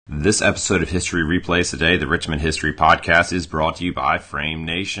This episode of History Replays Today, the Richmond History Podcast, is brought to you by Frame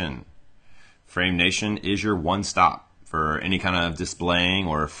Nation. Frame Nation is your one-stop for any kind of displaying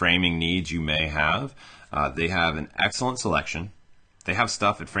or framing needs you may have. They have an excellent selection. They have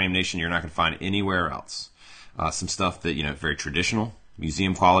stuff at Frame Nation you're not going to find anywhere else. Some stuff that, very traditional,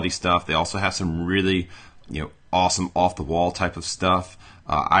 museum quality stuff. They also have some really, awesome off-the-wall type of stuff.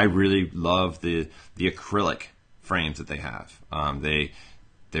 I really love the acrylic frames that they have. I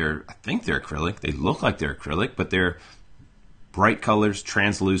think they're acrylic. They look like they're acrylic, but they're bright colors,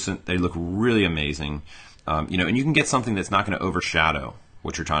 translucent. They look really amazing. And you can get something that's not going to overshadow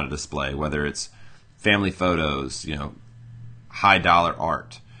what you're trying to display, whether it's family photos, high dollar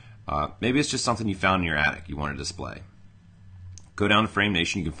art. Maybe it's just something you found in your attic you want to display. Go down to Frame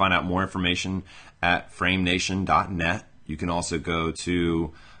Nation. You can find out more information at framenation.net. You can also go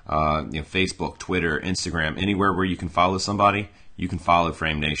to Facebook, Twitter, Instagram, anywhere where you can follow somebody. You can follow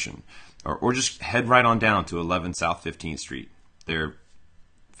Frame Nation. Or just head right on down to 11 South 15th Street. They're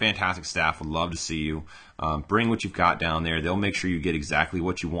fantastic staff. Would love to see you. Bring what you've got down there. They'll make sure you get exactly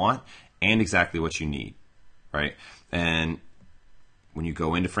what you want and exactly what you need. Right? And when you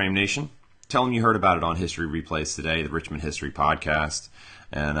go into Frame Nation, tell them you heard about it on History Replays Today, the Richmond History Podcast.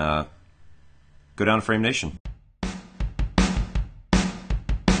 And go down to Frame Nation.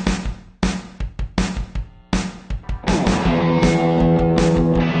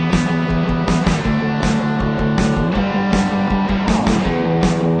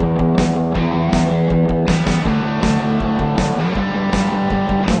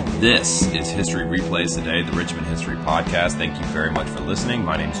 This is History Replays Today, the Richmond History Podcast. Thank you very much for listening.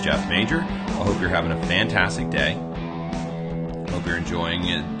 My name is Jeff Major. I hope you're having a fantastic day. I hope you're enjoying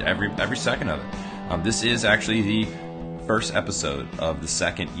it every second of it. This is actually the first episode of the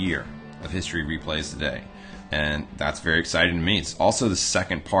second year of History Replays Today, and that's very exciting to me. It's also the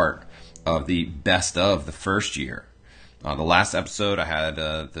second part of the best of the first year. The last episode, I had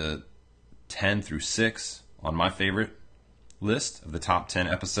the 10 through 6 on my favorite list of the top 10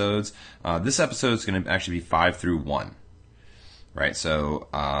 episodes. This episode is going to actually be 5 through 1, right? So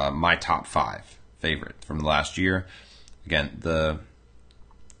my top 5 favorite from the last year. Again, the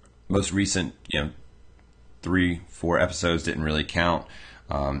most recent 3-4 episodes didn't really count,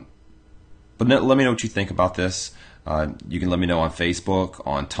 but let me know what you think about this. You can let me know on Facebook,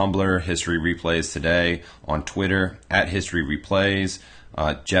 on Tumblr, History Replays Today, on Twitter at History Replays,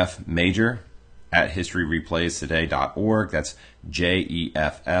 Jeff Major at historyreplaystoday.org. That's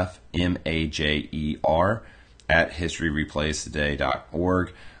JEFFMAJER at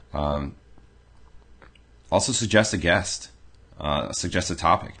historyreplaystoday.org. Also suggest a guest, suggest a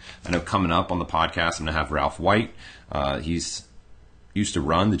topic. I know coming up on the podcast, I'm going to have Ralph White. He's used to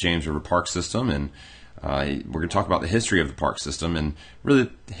run the James River Park System, and we're going to talk about the history of the park system and really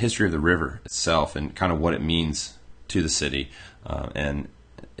the history of the river itself and kind of what it means to the city. And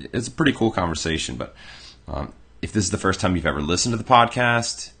it's a pretty cool conversation, but if this is the first time you've ever listened to the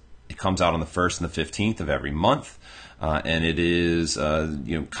podcast, it comes out on the 1st and the 15th of every month, and it is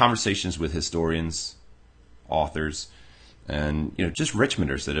conversations with historians, authors, and just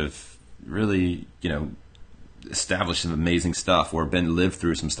Richmonders that have really established some amazing stuff or lived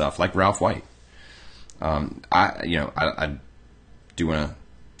through some stuff, like Ralph White. I do want to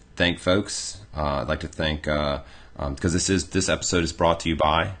thank folks. I'd like to thank because this episode is brought to you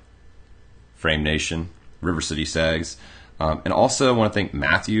by Frame Nation, River City Sags, and also I want to thank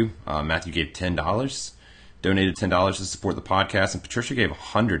Matthew. Matthew gave $10, donated $10 to support the podcast, and Patricia gave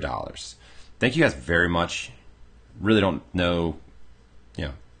 $100. Thank you guys very much. Really don't know,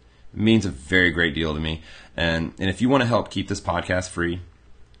 it means a very great deal to me. And if you want to help keep this podcast free,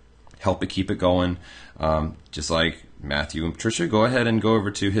 help it keep it going, just like Matthew and Patricia, go ahead and go over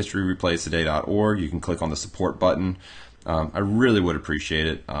to historyreplaystoday.org. You can click on the support button. I really would appreciate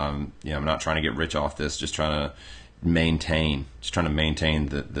it. I'm not trying to get rich off this, just trying to maintain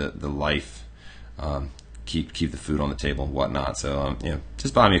the life, keep the food on the table and whatnot. So,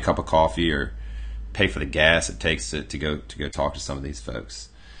 just buy me a cup of coffee or pay for the gas it takes to go talk to some of these folks.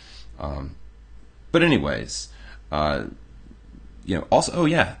 But anyways, also,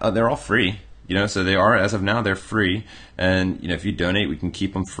 they're all free. So they are, as of now, they're free. And, if you donate, we can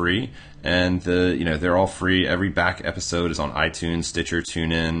keep them free. And, they're all free. Every back episode is on iTunes, Stitcher,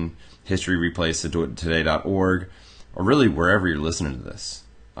 TuneIn, historyreplaystoday.org, or really wherever you're listening to this.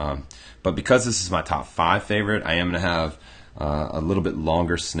 But because this is my top 5 favorite, I am going to have a little bit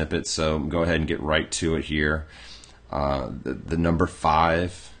longer snippet. So go ahead and get right to it here. The number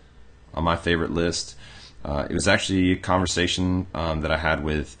 5 on my favorite list, it was actually a conversation that I had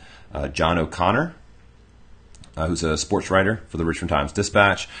with John O'Connor. who's a sports writer for the Richmond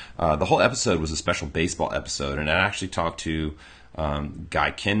Times-Dispatch. The whole episode was a special baseball episode, and I actually talked to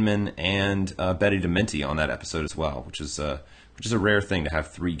Guy Kinman and Betty Dementi on that episode as well, which is a rare thing to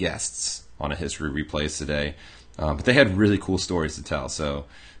have 3 guests on a History Replays today. But they had really cool stories to tell, so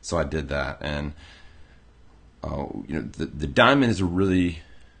I did that. And the Diamond is a really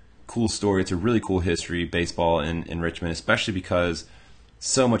cool story. It's a really cool history, baseball in Richmond, especially because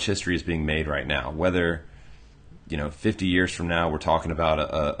so much history is being made right now. Whether 50 years from now we're talking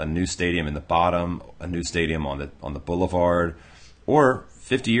about a new stadium in the bottom, a new stadium on the boulevard, or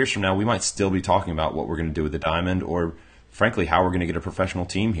 50 years from now we might still be talking about what we're going to do with the Diamond, or frankly how we're going to get a professional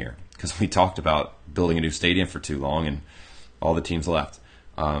team here, because we talked about building a new stadium for too long and all the teams left.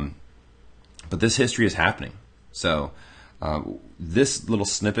 But this history is happening. So this little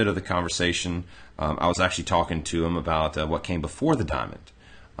snippet of the conversation, I was actually talking to him about what came before the Diamond,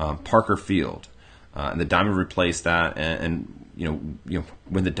 Parker Field. And the Diamond replaced that, and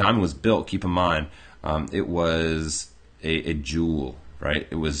when the Diamond was built, keep in mind, it was a jewel, right?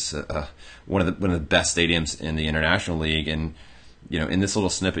 It was one of the best stadiums in the International League, and in this little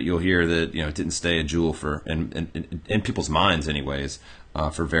snippet, you'll hear that it didn't stay a jewel for in people's minds, anyways,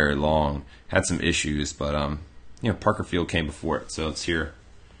 for very long. Had some issues, but Parker Field came before it. So let's hear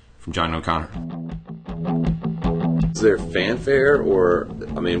from John O'Connor. Is there fanfare, or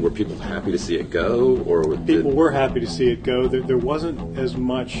were people happy to see it go, or people were happy to see it go? There wasn't as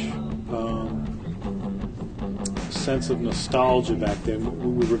much sense of nostalgia back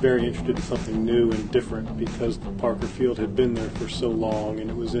then. We were very interested in something new and different because Parker Field had been there for so long and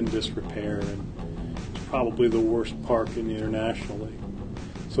it was in disrepair, and it's probably the worst park in the International League.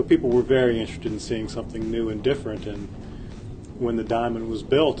 So people were very interested in seeing something new and different, and when the Diamond was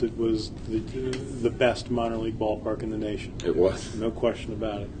built, it was the best minor league ballpark in the nation. It was. No question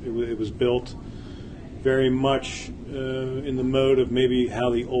about it. It was built very much in the mode of maybe how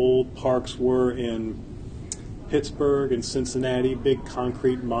the old parks were in Pittsburgh and Cincinnati, big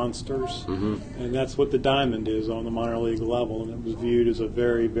concrete monsters. Mm-hmm. And that's what the Diamond is on the minor league level. And it was viewed as a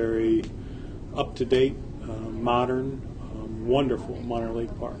very, very up-to-date, modern, wonderful minor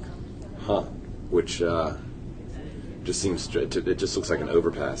league park. Huh. Which just seems, it just looks like an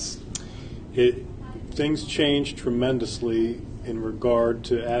overpass. Things changed tremendously in regard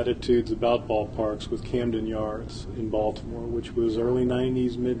to attitudes about ballparks with Camden Yards in Baltimore, which was early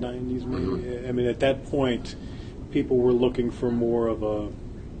 90s, mid-90s maybe. Mm-hmm. At that point, people were looking for more of a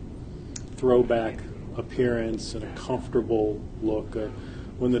throwback appearance and a comfortable look.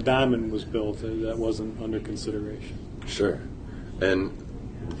 When the Diamond was built, that wasn't under consideration. Sure. And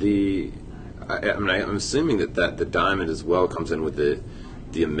I'm assuming that the Diamond as well comes in with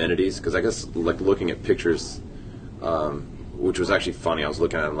the amenities, because I guess looking at pictures, which was actually funny. I was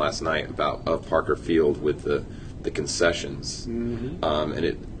looking at them last night of Parker Field with the concessions, mm-hmm. And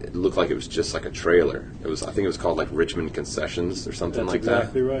it looked like it was just like a trailer. I think it was called like Richmond Concessions or something like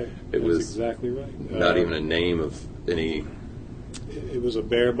that. That's exactly right. Not even a name of any. It was a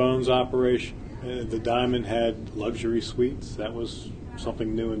bare bones operation. The Diamond had luxury suites. That was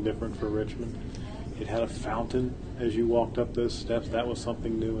something new and different for Richmond. It had a fountain as you walked up those steps. That was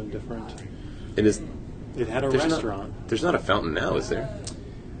something new and different. It had a restaurant. There's not a fountain now, is there?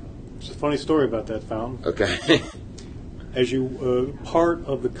 There's a funny story about that fountain. Okay. As part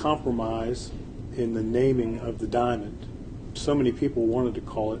of the compromise in the naming of the Diamond, so many people wanted to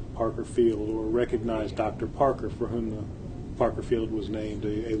call it Parker Field or recognize Dr. Parker, for whom the Parker Field was named,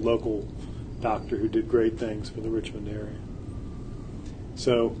 a local doctor who did great things for the Richmond area.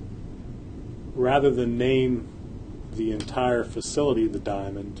 So rather than name the entire facility the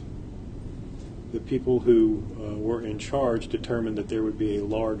Diamond, the people who were in charge determined that there would be a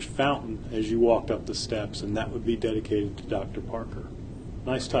large fountain as you walked up the steps, and that would be dedicated to Dr. Parker.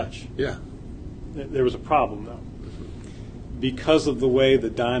 Nice touch. Yeah. There was a problem, though. Because of the way the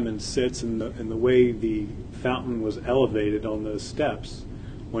Diamond sits and the way the fountain was elevated on those steps,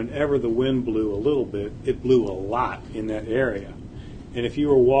 whenever the wind blew a little bit, it blew a lot in that area. And if you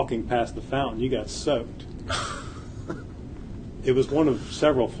were walking past the fountain, you got soaked. It was one of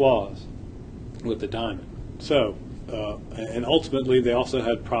several flaws with the Diamond. So, and ultimately they also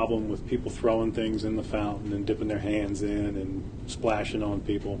had problem with people throwing things in the fountain and dipping their hands in and splashing on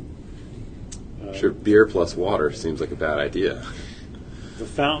people. Sure, beer plus water seems like a bad idea. The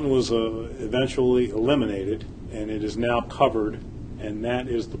fountain was eventually eliminated, and it is now covered, and that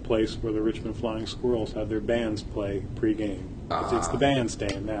is the place where the Richmond Flying Squirrels have their bands play pregame. It's the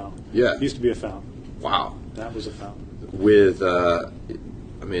bandstand now. Yeah. It used to be a fountain. Wow. That was a fountain. With,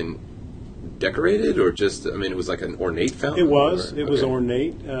 decorated, or just, I mean, it was like an ornate fountain? It was. It was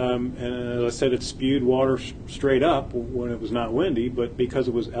ornate. And as I said, it spewed water straight up when it was not windy, but because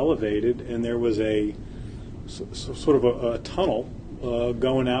it was elevated and there was a sort of a tunnel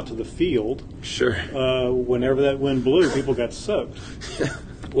going out to the field. Sure. Whenever that wind blew, people got soaked.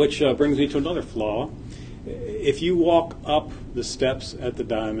 Which brings me to another flaw. If you walk up the steps at the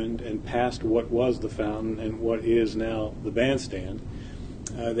Diamond and past what was the fountain and what is now the bandstand,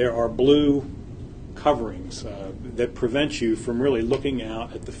 there are blue coverings that prevent you from really looking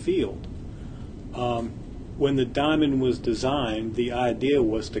out at the field. When the Diamond was designed, the idea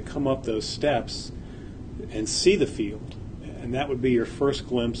was to come up those steps and see the field, and that would be your first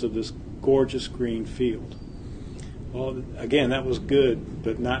glimpse of this gorgeous green field. Well, again, that was good,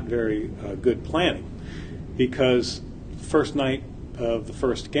 but not very good planning, because first night of the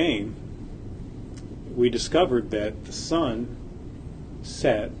first game, we discovered that the sun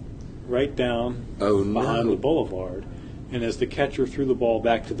set right down behind the boulevard, and as the catcher threw the ball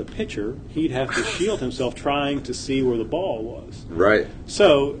back to the pitcher, he'd have to shield himself trying to see where the ball was. Right.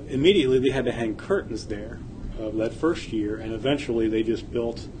 So immediately they had to hang curtains there that first year, and eventually they just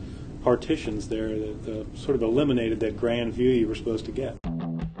built partitions there that sort of eliminated that grand view you were supposed to get.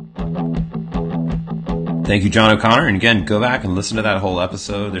 Thank you, John O'Connor. And again, go back and listen to that whole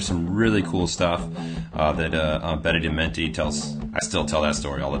episode. There's some really cool stuff that Betty Dementi tells. I still tell that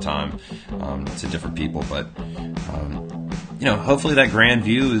story all the time to different people. But, hopefully that grand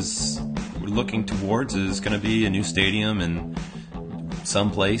view we're looking towards is going to be a new stadium in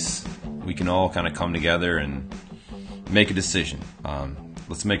some place. We can all kind of come together and make a decision.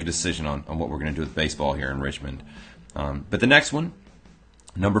 Let's make a decision on what we're going to do with baseball here in Richmond. But the next one,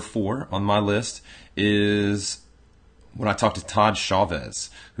 number 4 on my list, is when I talked to Todd Chavez,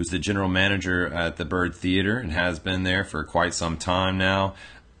 who's the general manager at the Byrd Theater and has been there for quite some time now.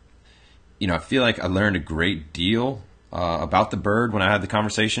 I feel like I learned a great deal about the Byrd when I had the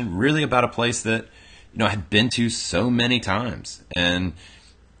conversation, really about a place that, I had been to so many times. And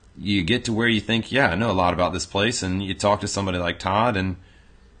you get to where you think, yeah, I know a lot about this place, and you talk to somebody like Todd, and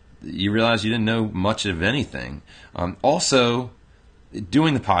you realize you didn't know much of anything. Also,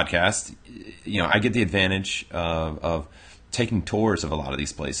 doing the podcast, I get the advantage of taking tours of a lot of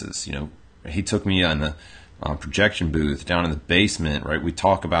these places. He took me on the projection booth down in the basement, right? We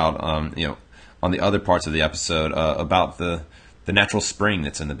talk about, on the other parts of the episode, about the natural spring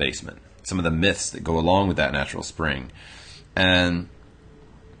that's in the basement, some of the myths that go along with that natural spring. And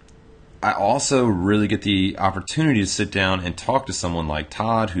I also really get the opportunity to sit down and talk to someone like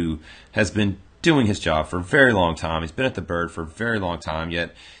Todd, who has been doing his job for a very long time. He's been at the Byrd for a very long time,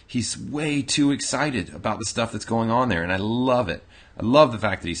 yet he's way too excited about the stuff that's going on there, and I love it. I love the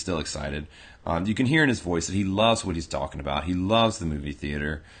fact that he's still excited. You can hear in his voice that he loves what he's talking about. He loves the movie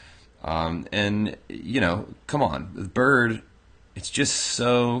theater. And, come on, the Byrd, it's just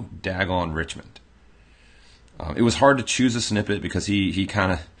so daggone Richmond. It was hard to choose a snippet because he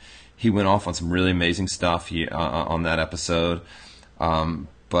went off on some really amazing stuff on that episode.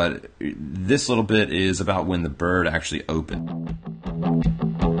 But this little bit is about when the Byrd actually opened.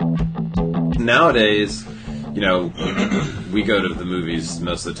 Nowadays, we go to the movies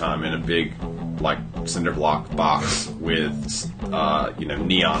most of the time in a big, cinder block box with,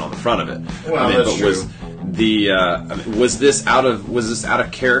 neon on the front of it. Well, that's true. Was this out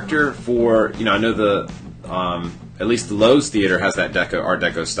of character for, I know the, at least the Lowe's Theater has that Art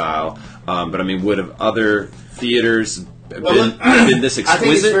Deco style, but would have other theaters been this exquisite? I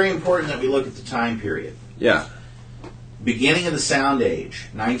think it's very important that we look at the time period. Yeah. Beginning of the Sound Age,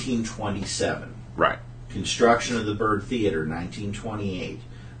 1927. Right. Construction of the Byrd Theater, 1928.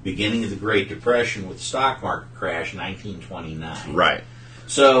 Beginning of the Great Depression with the stock market crash, 1929. Right.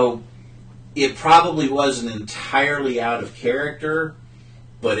 So it probably wasn't entirely out of character,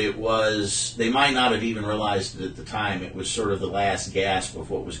 but they might not have even realized it at the time. It was sort of the last gasp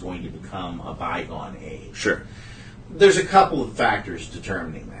of what was going to become a bygone age. Sure. There's a couple of factors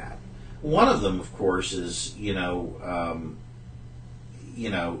determining that. One of them, of course, is, just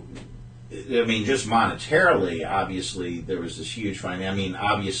monetarily, obviously, there was this huge finding.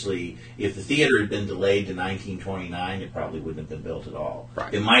 Obviously, if the theater had been delayed to 1929, it probably wouldn't have been built at all.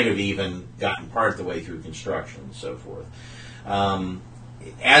 Right. It might have even gotten part of the way through construction and so forth.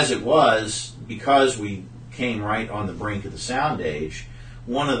 As it was, because we came right on the brink of the Sound Age,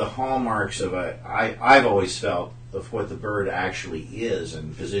 one of the hallmarks of I've always felt of what the Byrd actually is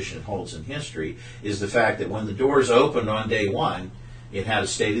and position it holds in history is the fact that when the doors opened on day one, it had a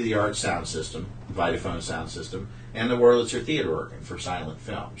state-of-the-art sound system, Vitaphone sound system, and the Wurlitzer theater organ for silent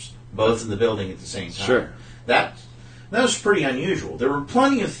films, both in the building at the same time. Sure. That That was pretty unusual. There were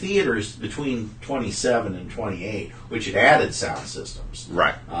plenty of theaters between 27 and 28 which had added sound systems.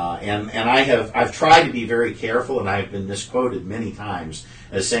 Right. And I've tried to be very careful, and I've been misquoted many times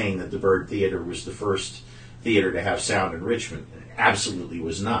as saying that the Byrd Theater was the first theater to have sound enrichment. It absolutely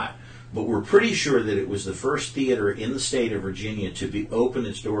was not. But we're pretty sure that it was the first theater in the state of Virginia to open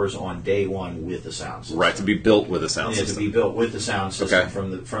its doors on day one with a sound system. Right, to be built with a sound system. To be built with the sound system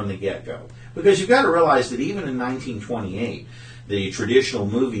from the get-go. Because you've got to realize that even in 1928, the traditional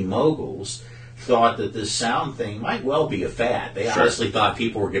movie moguls thought that this sound thing might well be a fad. They honestly thought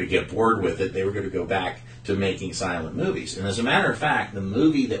people were going to get bored with it. They were going to go back to making silent movies. And as a matter of fact, the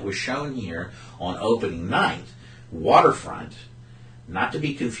movie that was shown here on opening night, Waterfront, not to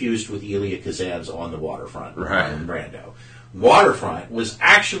be confused with Elia Kazan's On the Waterfront, Marlon Brando. Waterfront was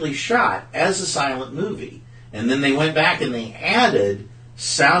actually shot as a silent movie. And then they went back and they added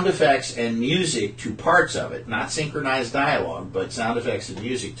sound effects and music to parts of it. Not synchronized dialogue, but sound effects and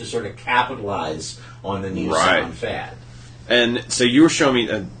music to sort of capitalize on the new sound fad. And so you were showing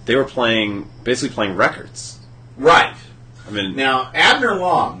me they were basically playing records. Right. I mean, now, Abner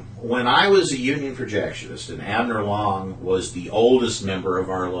Long, when I was a union projectionist, and Abner Long was the oldest member of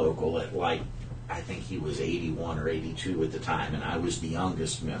our local at I think he was 81 or 82 at the time, and I was the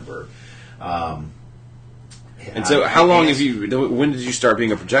youngest member. And so how long when did you start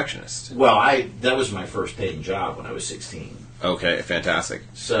being a projectionist? Well, that was my first paying job when I was 16. Okay, fantastic.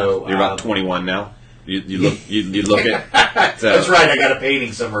 So you're about 21 now? You look it. That's right. I got a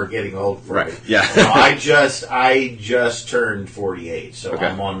painting somewhere getting old for me. Yeah. No, I just turned 48, so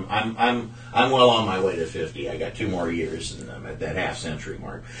I'm well on my way to 50. I got 2 more years, and I'm at that half-century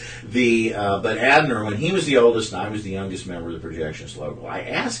mark. But Abner, when he was the oldest and I was the youngest member of the projectionist local, I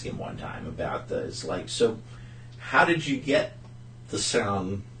asked him one time about this. So how did you get the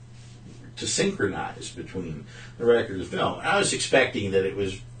sound to synchronize between the record and the film? I was expecting that it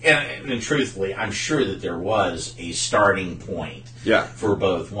was, and truthfully, I'm sure that there was a starting point for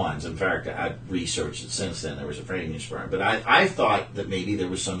both ones. In fact, I've researched it since then. There was a framing firm. But I thought that maybe there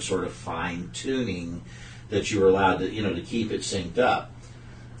was some sort of fine-tuning that you were allowed to keep it synced up.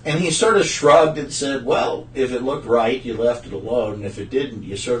 And he sort of shrugged and said, well, if it looked right, you left it alone, and if it didn't,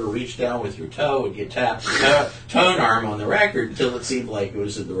 you sort of reached down with your toe and you tapped the tone arm on the record until it seemed like it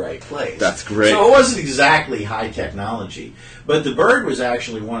was in the right place. That's great. So it wasn't exactly high technology. But the Byrd was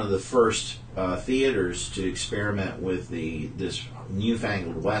actually one of the first theaters to experiment with this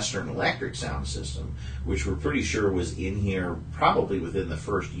newfangled Western electric sound system, which we're pretty sure was in here probably within the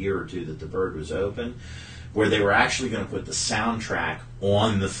first year or two that the Byrd was open, where they were actually going to put the soundtrack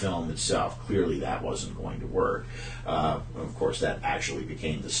on the film itself. Clearly that wasn't going to work. Of course, that actually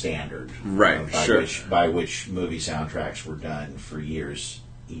became the standard by which movie soundtracks were done for years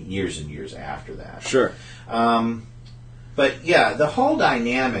and years after that. Sure. But yeah, the whole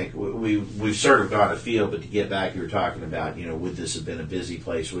dynamic, we've sort of got a feel, but to get back, you were talking about, would this have been a busy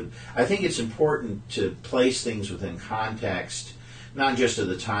place? I think it's important to place things within context, not just of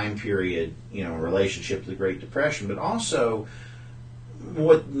the time period, in relationship to the Great Depression, but also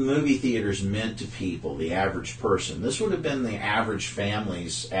what movie theaters meant to people, the average person. This would have been the average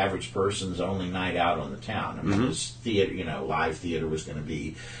person's only night out on the town. I mean, this theater, live theater was going to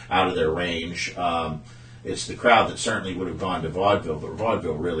be out of their range. It's the crowd that certainly would have gone to vaudeville, but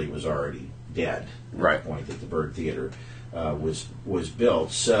vaudeville really was already dead at the point that the Byrd Theater was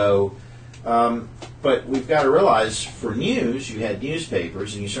built. So, but we've got to realize, for news, you had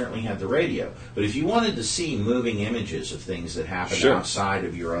newspapers and you certainly had the radio. But if you wanted to see moving images of things that happened outside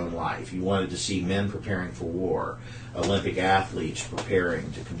of your own life, you wanted to see men preparing for war, Olympic athletes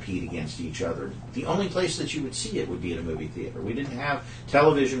preparing to compete against each other, the only place that you would see it would be in a movie theater. We didn't have,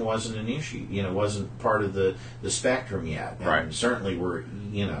 television wasn't an issue, wasn't part of the spectrum yet. And certainly we're,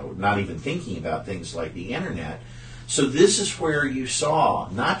 not even thinking about things like the internet. So this is where you saw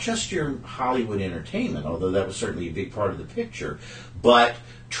not just your Hollywood entertainment, although that was certainly a big part of the picture, but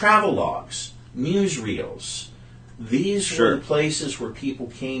travel logs, newsreels. These were the places where people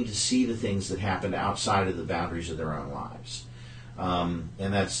came to see the things that happened outside of the boundaries of their own lives. And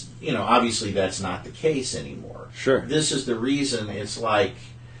that's, obviously that's not the case anymore. Sure. This is the reason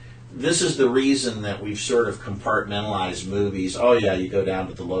this is the reason that we've sort of compartmentalized movies. Oh, yeah, you go down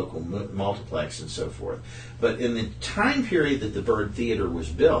to the local multiplex and so forth. But in the time period that the Byrd Theater was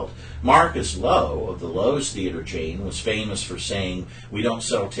built, Marcus Lowe of the Lowe's Theater chain was famous for saying, we don't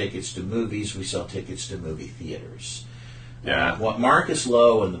sell tickets to movies, we sell tickets to movie theaters. Yeah. What Marcus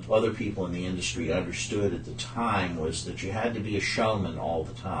Lowe and the other people in the industry understood at the time was that you had to be a showman all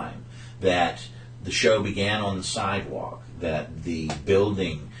the time, that the show began on the sidewalk, that the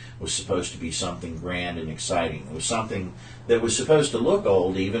building was supposed to be something grand and exciting. It was something that was supposed to look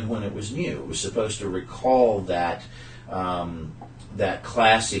old even when it was new. It was supposed to recall that that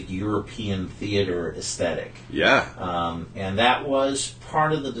classic European theater aesthetic. Yeah. And that was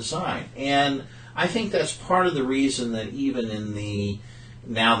part of the design. And I think that's part of the reason that even in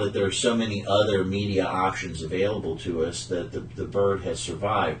now that there are so many other media options available to us, that the Bird has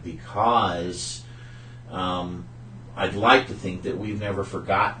survived, because I'd like to think that we've never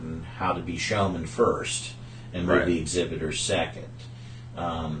forgotten how to be showman first and movie exhibitor second.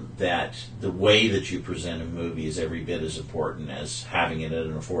 That the way that you present a movie is every bit as important as having it at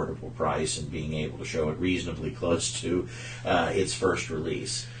an affordable price and being able to show it reasonably close to its first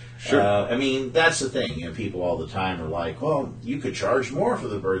release. Sure. I mean, that's the thing. You know, people all the time are like, well, you could charge more for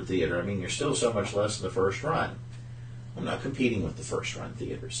the Bird Theater. I mean, you're still so much less than the first run. I'm not competing with the first run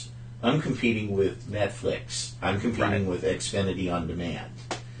theaters. I'm competing with Netflix. I'm competing with Xfinity On Demand.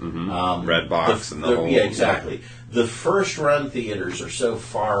 Redbox and the whole... Yeah, exactly. The first run theaters are so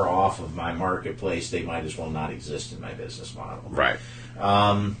far off of my marketplace, they might as well not exist in my business model. Right.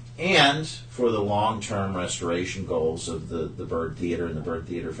 And for the long-term restoration goals of the Bird Theater and the Bird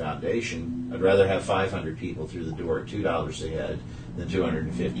Theater Foundation, I'd rather have 500 people through the door at $2 a head than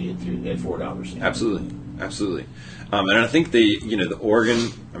 250 at $4 a head. Absolutely. And I think the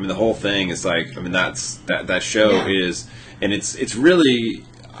organ, I mean, the whole thing is like, I mean, that show is, and it's really,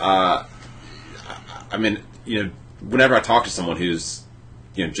 I mean, whenever I talk to someone who's,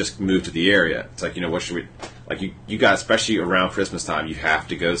 just moved to the area, it's like, what should we, like you guys, especially around Christmas time, you have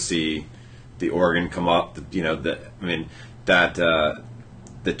to go see the organ come up, the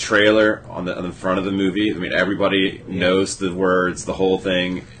trailer on the front of the movie. I mean, everybody knows the words, the whole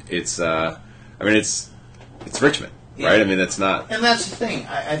thing. It's Richmond, right? I mean, that's not... And that's the thing.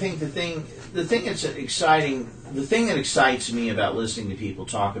 I think the thing that's exciting, the thing that excites me about listening to people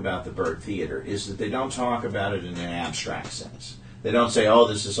talk about the Bird Theater is that they don't talk about it in an abstract sense. They don't say, oh,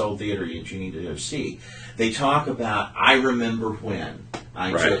 this is old theater that you need to go see. They talk about, I remember when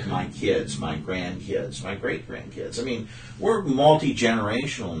I took my kids, my grandkids, my great-grandkids. I mean, we're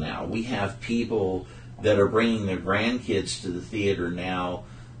multi-generational now. We have people that are bringing their grandkids to the theater now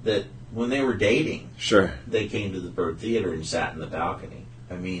that when they were dating, they came to the Bird Theater and sat in the balcony.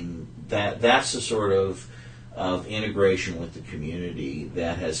 I mean, that's the sort of integration with the community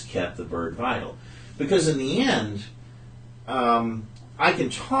that has kept the Bird vital. Because in the end, I can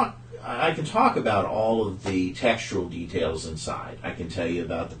talk about all of the textual details inside. I can tell you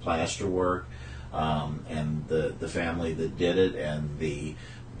about the plaster work and the family that did it, and the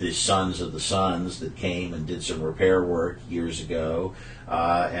sons of the sons that came and did some repair work years ago.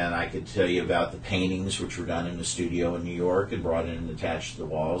 And I could tell you about the paintings which were done in the studio in New York and brought in and attached to the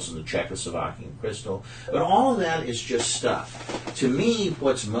walls, and the Czechoslovakian crystal. But all of that is just stuff. To me,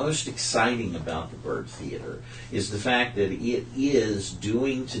 what's most exciting about the Bird Theater is the fact that it is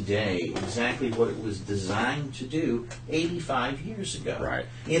doing today exactly what it was designed to do 85 years ago. Right.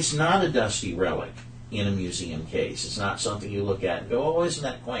 It's not a dusty relic in a museum case. It's not something you look at and go, oh, isn't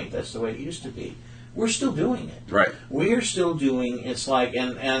that quaint? That's the way it used to be. We're still doing it. Right. We are still doing, it's like,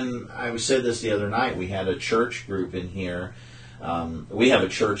 and I said this the other night, we had a church group in here. We have a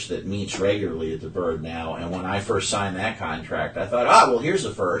church that meets regularly at the Bird now, and when I first signed that contract, I thought, well, here's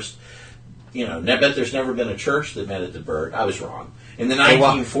a first. I bet there's never been a church that met at the Bird. I was wrong. In the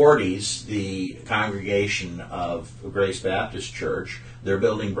 1940s, the congregation of Grace Baptist Church, their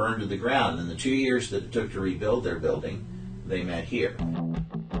building burned to the ground. In the 2 years that it took to rebuild their building, they met here.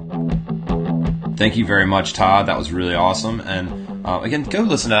 Thank you very much, Todd. That was really awesome. And again, go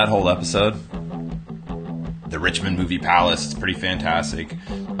listen to that whole episode. The Richmond Movie Palace. It's pretty fantastic.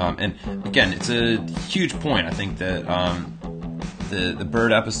 And again, it's a huge point. I think that the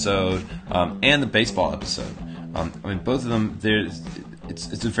Bird episode and the baseball episode. Both of them.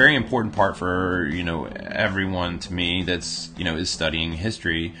 It's a very important part for everyone, to me, that's is studying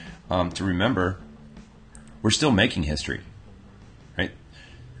history, to remember we're still making history. Right.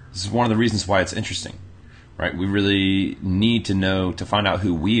 This is one of the reasons why it's interesting. Right. We really need to find out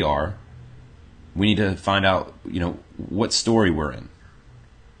who we are. We need to find out what story we're in,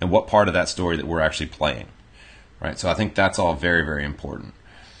 and what part of that story that we're actually playing. Right. So I think that's all very, very important.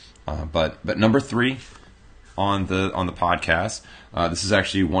 But number 3 on the podcast, this is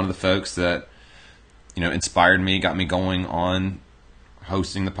actually one of the folks that inspired me, got me going on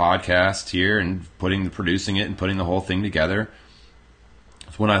hosting the podcast here and producing it and putting the whole thing together.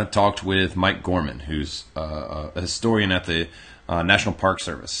 It's when I talked with Mike Gorman, who's a historian at the National Park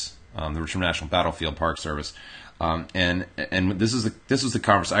Service, the Richmond National Battlefield Park Service. And this was the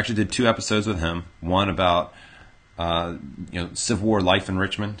conversation. I actually did 2 episodes with him. One about Civil War life in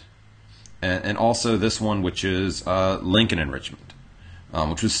Richmond, and also this one, which is Lincoln in Richmond,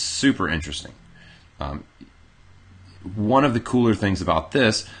 which was super interesting. One of the cooler things about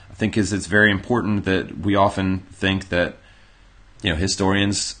this, I think, is it's very important that we often think that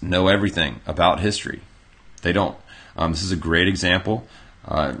historians know everything about history. They don't. This is a great example.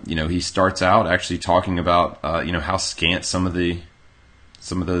 He starts out actually talking about how scant some of the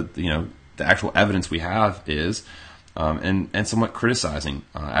the actual evidence we have is, and somewhat criticizing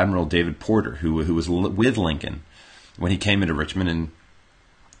Admiral David Porter, who was with Lincoln when he came into Richmond, and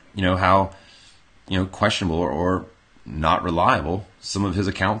how questionable or not reliable some of his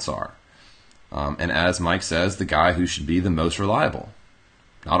accounts are. And as Mike says, the guy who should be the most reliable,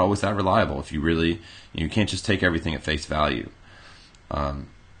 not always that reliable. If you really, you can't just take everything at face value. But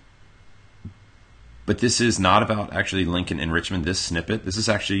this is not about actually Lincoln in Richmond, this snippet. This is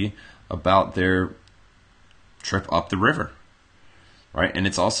actually about their trip up the river, right? And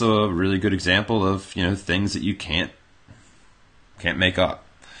it's also a really good example of, things that you can't make up.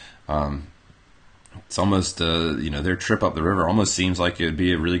 It's almost, their trip up the river almost seems like it would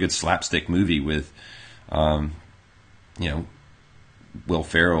be a really good slapstick movie with, Will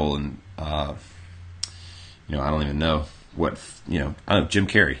Ferrell and, I don't even know what, I don't know, Jim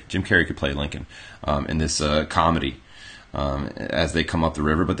Carrey. Jim Carrey could play Lincoln in this comedy as they come up the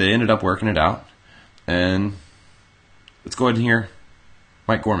river, but they ended up working it out. And let's go ahead and hear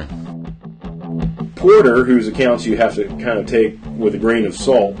Mike Gorman. Porter, whose accounts you have to kind of take with a grain of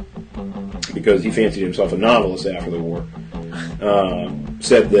salt, because he fancied himself a novelist after the war,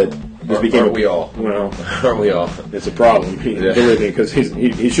 said that this became aren't we all? Well, aren't we all? It's a problem. Believe me, because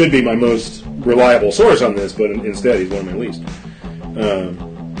he should be my most reliable source on this, but instead he's one of my least.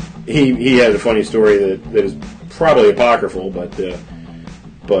 He had a funny story that is probably apocryphal, but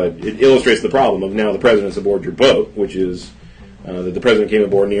it illustrates the problem of now the president's aboard your boat, which is that the president came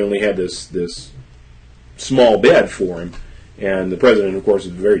aboard and he only had this small bed for him, and the president, of course,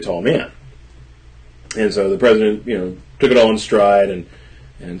 is a very tall man. And so the president, took it all in stride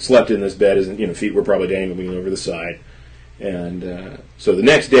and slept in this bed. His feet were probably dangling over the side. And so the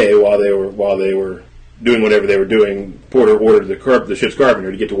next day, while they were doing whatever they were doing, Porter ordered the ship's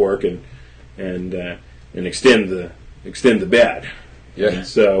carpenter to get to work and extend the bed. Yeah. And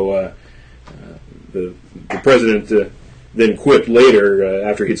so the president then quipped later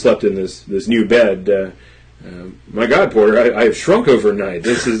after he'd slept in this new bed. My God, Porter, I have shrunk overnight.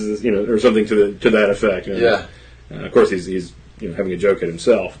 This is, or something to that effect. Yeah. Of course, he's having a joke at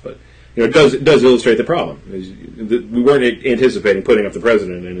himself, but it does illustrate the problem. We weren't anticipating putting up the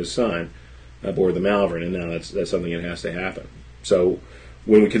president and his son aboard the Malvern, and now that's something that has to happen. So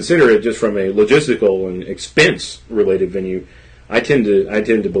when we consider it just from a logistical and expense related venue, I tend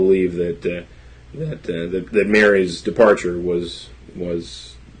to believe that Mary's departure was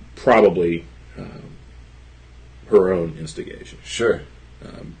probably her own instigation. Sure.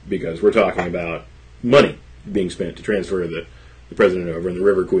 Because we're talking about money being spent to transfer the president over, and the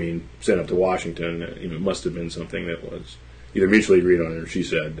River Queen sent up to Washington. It must have been something that was either mutually agreed on, or she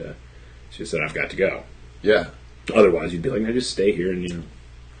said, I've got to go. Yeah. Otherwise, you'd be like, no, just stay here, and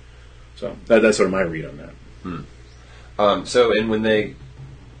So that's sort of my read on that. So, and when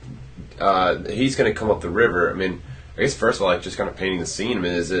he's going to come up the river, I guess first of all, just kind of painting the scene.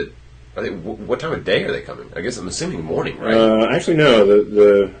 What time of day are they coming? I guess I'm assuming morning, right? Actually, no.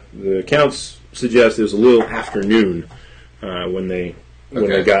 The accounts suggest it was a little afternoon when they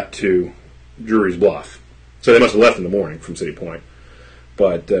got to Drury's Bluff. So they must have left in the morning from City Point.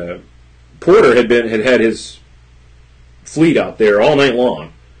 But Porter had his fleet out there all night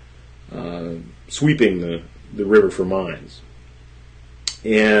long, sweeping the river for mines.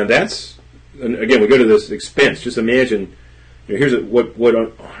 And again, we go to this expense. Just imagine. Here's what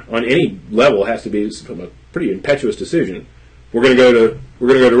on any level has to be a pretty impetuous decision. We're going to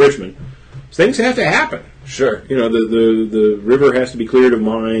go to Richmond. So things have to happen. Sure. The river has to be cleared of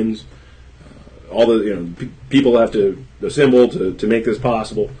mines. All the people have to assemble to make this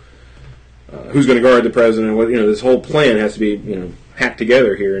possible. Who's going to guard the president? This whole plan has to be hacked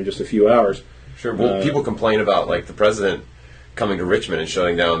together here in just a few hours. Sure. Well, people complain about the president coming to Richmond and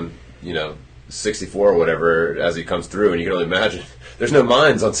shutting down 64 or whatever as he comes through, and you can only imagine there's no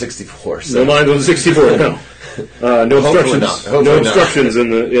mines on 64. So. No mines on 64. No. No obstructions. Hopefully no obstructions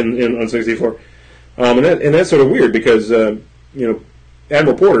on 64. And that's sort of weird because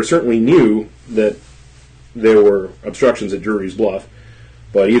Admiral Porter certainly knew that there were obstructions at Drury's Bluff,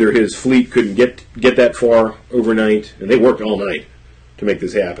 but either his fleet couldn't get that far overnight, and they worked all night to make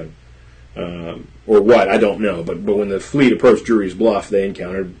this happen, or what, I don't know. But when the fleet approached Drury's Bluff, they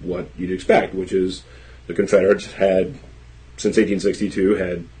encountered what you'd expect, which is the Confederates had, since 1862,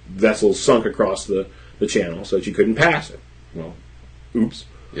 had vessels sunk across the channel so that you couldn't pass it. Well, oops.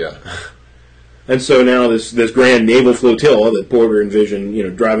 Yeah. And so now this grand naval flotilla that Porter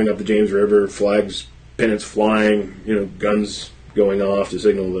envisioned, driving up the James River, flags, pennants flying, guns going off to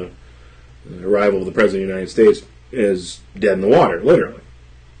signal the arrival of the President of the United States, is dead in the water, literally.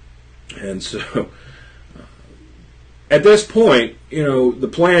 And so, at this point, the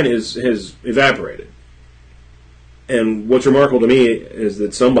plan has evaporated. And what's remarkable to me is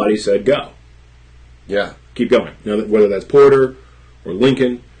that somebody said, go. Yeah. Keep going. Now, whether that's Porter or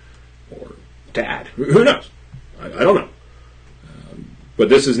Lincoln or Tad, who knows? I don't know. But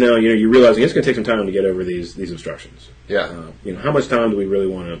this is now, you're realizing it's going to take some time to get over these obstructions. Yeah. How much time do we really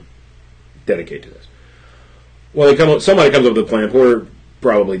want to dedicate to this? Well, somebody comes up with a plan. Porter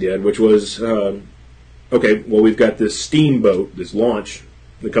probably did, which was, okay, well, we've got this steamboat, this launch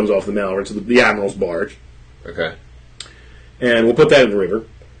that comes off the Malvern, so the Admiral's barge. Okay. And we'll put that in the river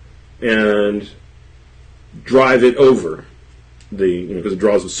and drive it over because it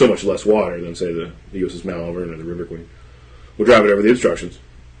draws so much less water than, say, the USS Malvern or the River Queen. We'll drive it over the obstructions.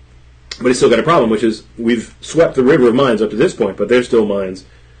 But it's still got a problem, which is we've swept the river of mines up to this point, but there's still mines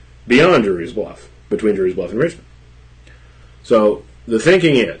beyond Drurys Bluff, between Drurys Bluff and Richmond. So the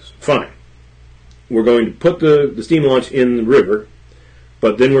thinking is, fine, we're going to put the steam launch in the river,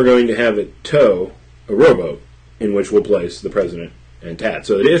 but then we're going to have it tow a rowboat in which we'll place the President and Tad,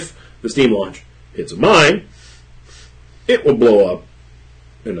 so that if the steam launch hits a mine, it will blow up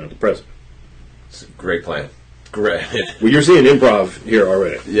and not the President. It's a great plan. Great. Well, you're seeing improv here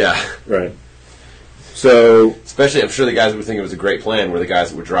already. Yeah. Right. So, especially, I'm sure the guys that would think it was a great plan were the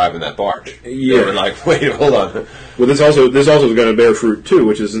guys that were driving that barge. Yeah. They were like, wait, hold on. Well, this also is going to bear fruit too,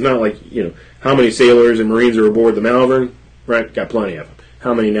 which is not like, how many sailors and Marines are aboard the Malvern? Right, got plenty of them.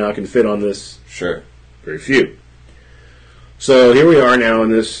 How many now can fit on this? Sure. Very few. So here we are now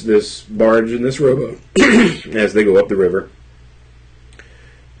in this barge and this rowboat as they go up the river.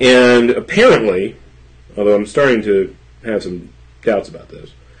 And apparently, although I'm starting to have some doubts about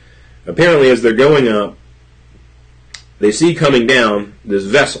this, apparently as they're going up, they see coming down this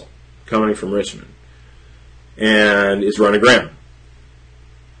vessel coming from Richmond. And it's run aground.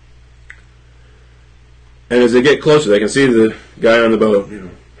 And as they get closer, they can see the guy on the boat,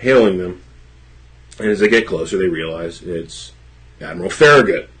 hailing them. And as they get closer, they realize it's Admiral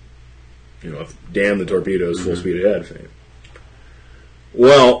Farragut. Damn the torpedoes, full speed ahead fame.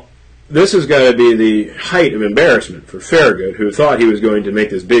 Well, this has got to be the height of embarrassment for Farragut, who thought he was going to make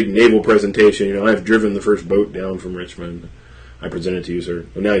this big naval presentation. I've driven the first boat down from Richmond. I present it to you, sir.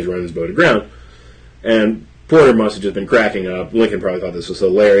 Well, now he's running this boat aground. And Porter must have just been cracking up. Lincoln probably thought this was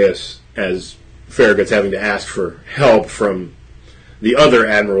hilarious, as Farragut's having to ask for help from the other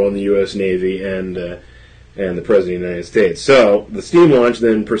admiral in the U.S. Navy and the President of the United States. So the steam launch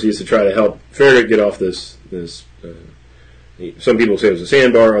then proceeds to try to help Farragut get off this. Some people say it was a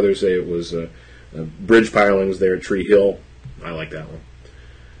sandbar, others say it was bridge pilings there at Tree Hill. I like that one.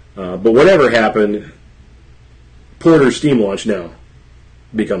 But whatever happened, Porter's steam launch now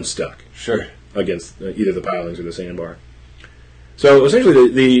becomes stuck. Sure. Against either the pilings or the sandbar. So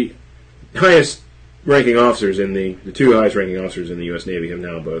essentially the highest ranking officers the two highest ranking officers in the U.S. Navy have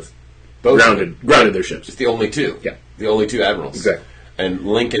now both grounded their ships. It's the only two. Yeah. The only two admirals. Exactly. And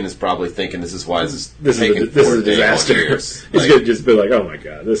Lincoln is probably thinking, this is why this is a disaster. He's going to just be like, oh my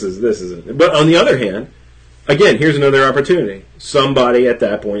God, this is. But on the other hand, again, here's another opportunity. Somebody at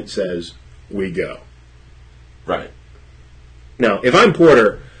that point says, we go. Right. Now, if I'm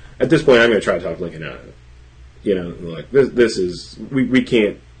Porter, at this point, I'm going to try to talk Lincoln out of it. Like this is we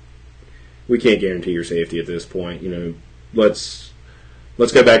can't guarantee your safety at this point. Let's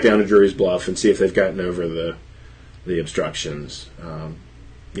go back down to Drurys Bluff and see if they've gotten over the obstructions, and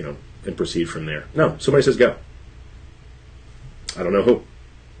proceed from there. No, somebody says go. I don't know who.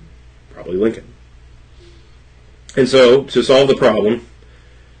 Probably Lincoln. And so, to solve the problem,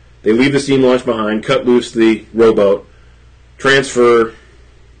 they leave the steam launch behind, cut loose the rowboat, transfer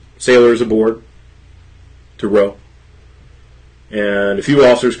sailors aboard to row, and a few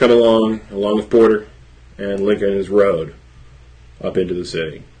officers come along with Porter, and Lincoln is rowed up into the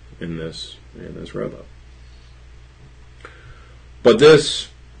city in this rowboat. But this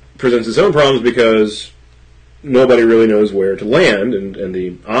presents its own problems because nobody really knows where to land, and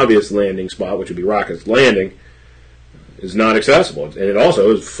the obvious landing spot, which would be Rocket's Landing, is not accessible. And it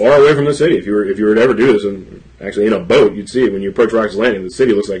also is far away from the city. If you were to ever do this, and actually in a boat, you'd see it when you approach Rocket's Landing. The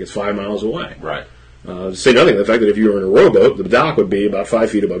city looks like it's 5 miles away. Right. Say nothing of the fact that if you were in a rowboat, the dock would be about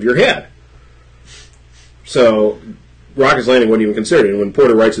 5 feet above your head. So Rocket's Landing wasn't even considered. And when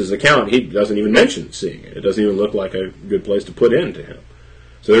Porter writes his account, he doesn't even mention seeing it. It doesn't even look like a good place to put in to him.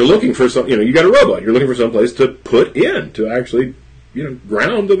 So they're looking for some, you got a rowboat. You're looking for some place to put in, to actually,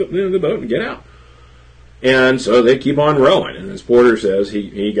 ground the boat and get out. And so they keep on rowing. And as Porter says,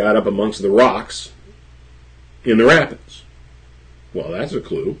 he got up amongst the rocks in the rapids. Well, that's a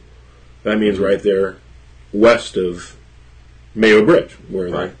clue. That means right there west of Mayo Bridge,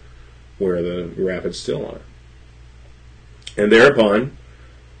 where the rapids still are. And thereupon,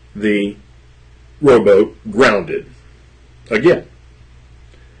 the rowboat grounded again.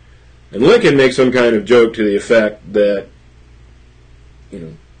 And Lincoln makes some kind of joke to the effect that,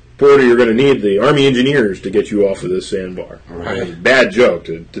 Porter, you're going to need the Army engineers to get you off of this sandbar. Right. It's a bad joke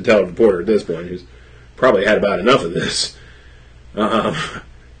to tell to Porter at this point. He's probably had about enough of this.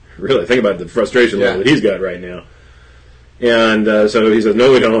 Really, think about the frustration level that he's got right now. And so he says,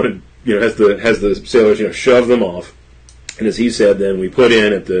 no, we don't want to, has the sailors, shove them off. And as he said, then we put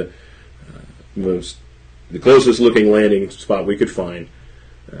in at the closest looking landing spot we could find,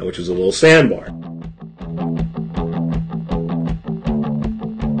 which was a little sandbar.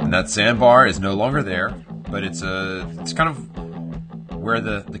 And that sandbar is no longer there, but it's kind of where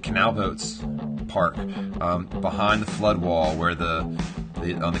the canal boats park, behind the flood wall, where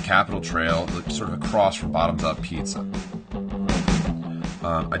on the Capitol Trail, sort of across from Bottoms Up Pizza.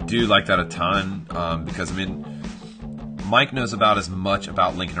 I do like that a ton because Mike knows about as much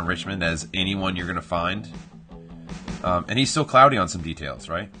about Lincoln and Richmond as anyone you're going to find. And he's still cloudy on some details,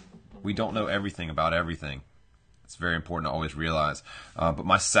 right? We don't know everything about everything. It's very important to always realize. But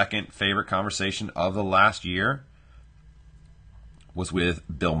my second favorite conversation of the last year was with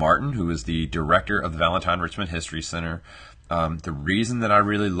Bill Martin, who is the director of the Valentine Richmond History Center. The reason that I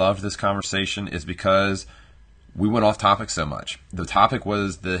really loved this conversation is because we went off topic so much. The topic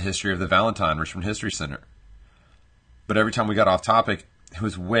was the history of the Valentine Richmond History Center. But every time we got off topic, it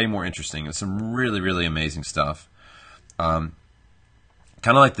was way more interesting. It was some really, really amazing stuff. Kind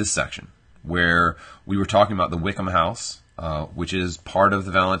of like this section, where we were talking about the Wickham House, which is part of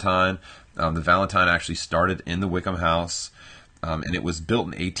the Valentine. The Valentine actually started in the Wickham House, and it was built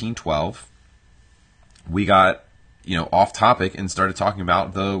in 1812. We got, off topic and started talking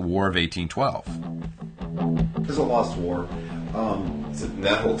about the War of 1812. It's a lost war.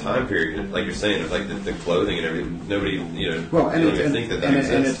 That whole time period, like you're saying, of like the clothing and everything, nobody, well, and don't even think that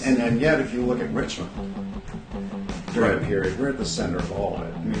exists. And yet, if you look at Richmond during that period, we're at the center of all of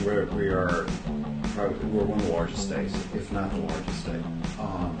it. I mean, we're one of the largest states, if not the largest state.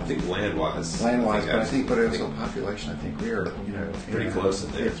 I think land-wise, but also population. I think we are, pretty close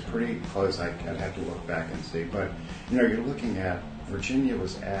in there. It's pretty close. I'd have to look back and see, but you're looking at Virginia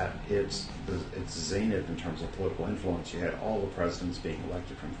was at its zenith in terms of political influence. You had all the presidents being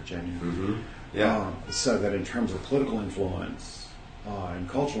elected from Virginia. Mm-hmm. Yeah. So that in terms of political influence and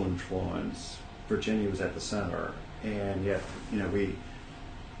cultural influence, Virginia was at the center. And yet,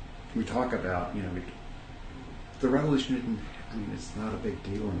 we talk about, the revolution didn't. I mean, it's not a big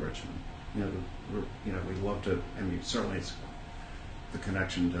deal in Richmond. We love to. I mean, certainly it's the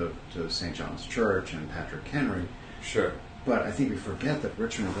connection to St. John's Church and Patrick Henry. Sure. But I think we forget that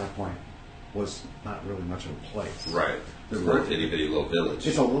Richmond at that point was not really much of a place. Right. It's a little itty-bitty little village.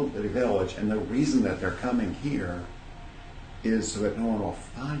 It's a little bitty village, and the reason that they're coming here is so that no one will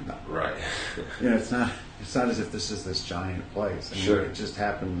find them. Right. It's not as if this is this giant place. Sure. It just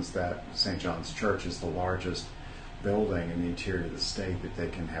happens that St. John's Church is the largest building in the interior of the state that they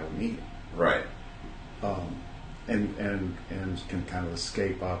can have a meeting. Right. And can kind of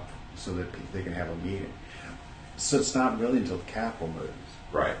escape up so that they can have a meeting. So it's not really until the capital moves,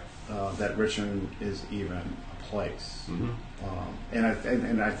 right, that Richmond is even a place. Mm-hmm.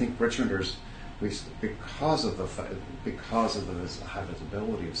 And I think Richmonders, because of the high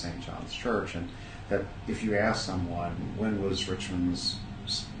visibility of St. John's Church, and that if you ask someone when was Richmond's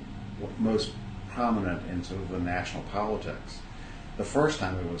most prominent in sort of the national politics, the first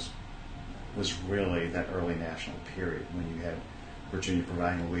time it was really that early national period when you had Virginia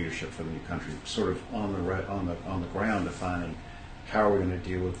providing leadership for the new country, sort of on the ground, defining how are we going to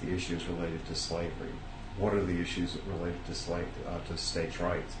deal with the issues related to slavery. What are the issues related to states'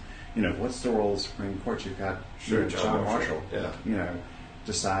 rights? What's the role of the Supreme Court? You've got John Marshall,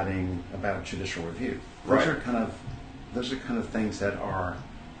 deciding about judicial review. Those are kind of things that are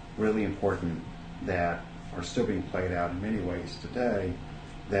really important that are still being played out in many ways today.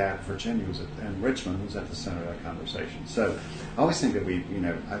 That Virginia and Richmond was at the center of that conversation. So I always think that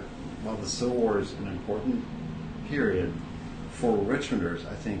while the Civil War is an important period for Richmonders,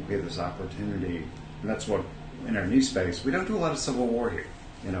 I think we have this opportunity, and that's what in our new space we don't do a lot of Civil War here.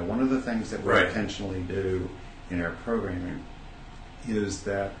 One of the things that we intentionally do in our programming is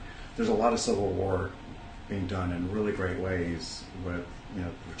that there's a lot of Civil War work being done in really great ways with the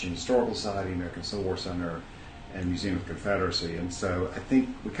Virginia Historical Society, American Civil War Center, and Museum of the Confederacy, and so I think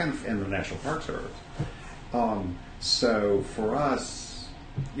we kind of, and the National Park Service. So for us,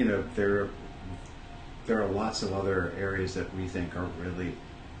 there are lots of other areas that we think are really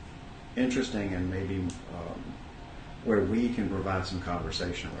interesting, and maybe where we can provide some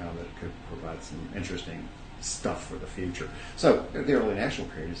conversation around that could provide some interesting stuff for the future. So the early national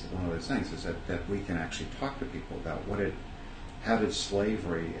period is one of those things, is that we can actually talk to people about how did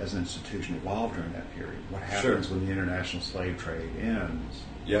slavery as an institution evolve during that period? What happens when the international slave trade ends?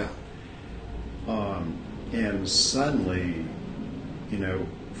 Yeah. And suddenly,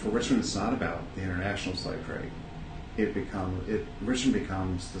 for Richmond, it's not about the international slave trade. Richmond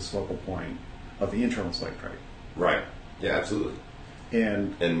becomes this focal point of the internal slave trade. Right. Yeah, absolutely.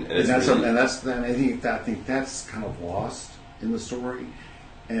 And it's that's really, and that's then I think that's kind of lost in the story.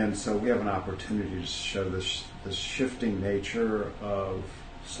 And so we have an opportunity to show this shifting nature of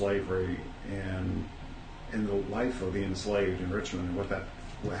slavery and the life of the enslaved in Richmond, and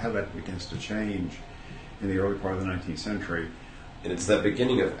how that begins to change in the early part of the 19th century. and it's the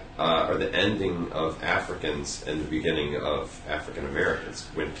beginning of or the ending of Africans and the beginning of African Americans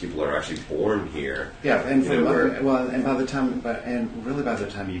when people are actually born here. Yeah, and You know, and by the time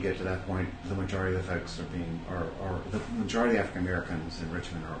you get to that point, the majority of the folks are the majority of African Americans in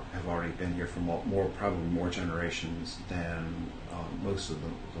Richmond have already been here for probably more generations than most of the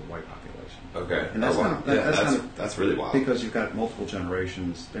white population. Okay, And that's that's really wild. Because you've got multiple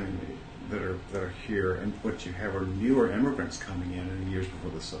generations that are here, and what you have are newer immigrants coming in the years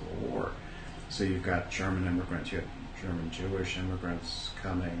before the Civil War. So you've got German immigrants, you have German Jewish immigrants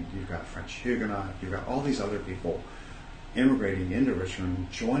coming, you've got French Huguenot, you've got all these other people immigrating into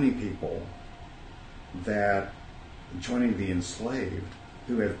Richmond, joining the enslaved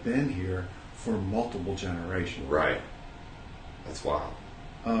who have been here for multiple generations. Right. That's wild.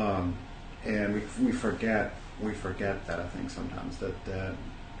 And we forget that, I think, sometimes that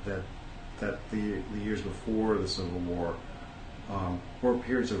the years before the Civil War were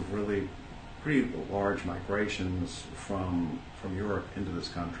periods of really pretty large migrations from Europe into this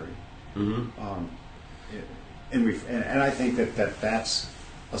country. Mm-hmm. And I think that's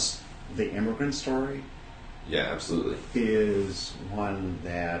the immigrant story. Yeah, absolutely. Is one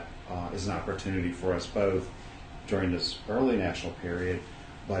that is an opportunity for us both during this early national period,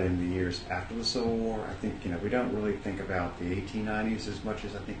 but in the years after the Civil War. I think we don't really think about the 1890s as much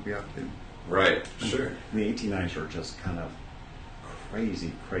as I think we ought to. Right. Sure. The 1890s are just kind of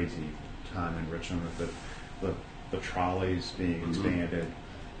crazy time in Richmond with the trolleys being expanded,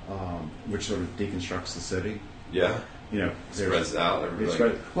 which sort of deconstructs the city. Yeah. Spreads out.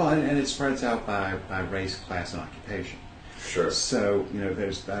 And it spreads out by race, class, and occupation. Sure. So,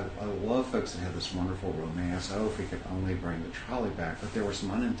 I love folks that have this wonderful romance. Oh, if we could only bring the trolley back. But there were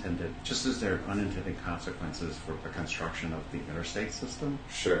some unintended, just as there are unintended consequences for the construction of the interstate system.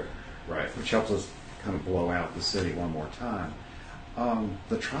 Sure. Right. Which helps us kind of blow out the city one more time.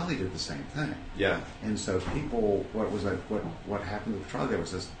 The trolley did the same thing. Yeah. And so people, what happened with the trolley? There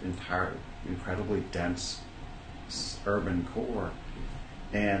was this incredibly dense urban core.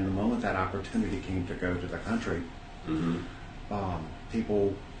 And the moment that opportunity came to go to the country,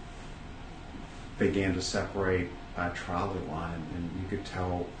 people began to separate by a trolley line, and you could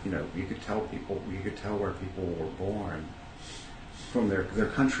tell where people were born from their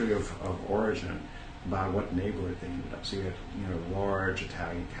country of origin by what neighborhood they ended up. So you had a large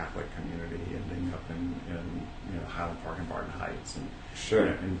Italian Catholic community ending up in Highland Park and Barton Heights, and sure,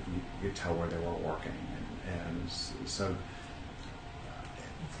 and you could tell where they were working, and so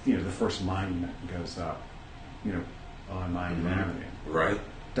the first monument goes up, on Monument Avenue. Right.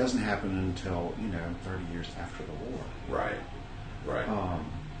 Doesn't happen until 30 years after the war. Right. Right.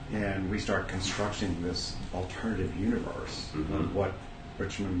 And we start constructing this alternative universe of what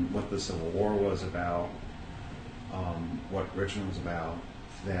the Civil War was about, what Richmond was about,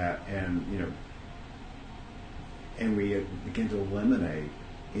 and we begin to eliminate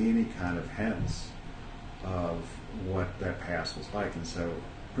any kind of hints of what that past was like. And so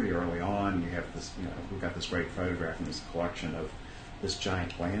pretty early on, you have this, we've got this great photograph in this collection of this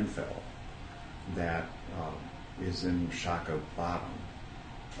giant landfill that is in Shockoe Bottom.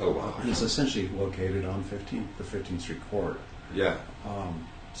 Oh, wow. And it's essentially located on the 15th Street corridor. Yeah.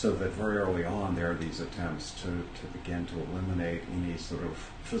 So that very early on, there are these attempts to begin to eliminate any sort of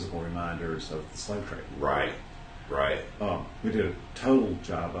physical reminders of the slave trade. Right. Right. We did a total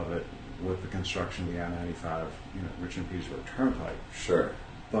job of it with the construction of the I-95, Richmond Petersburg Turnpike. Sure.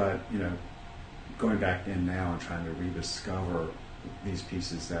 But going back in now and trying to rediscover these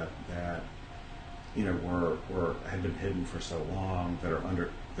pieces that were had been hidden for so long, that are under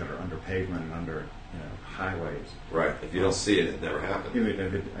pavement and under highways. Right. If you don't see it, it never happened.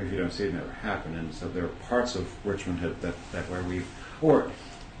 If you don't see it, it never happened. And so there are parts of Richmond that where or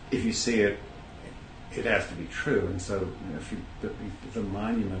if you see it, it has to be true. And so if the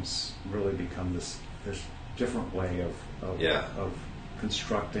monuments really become this different way of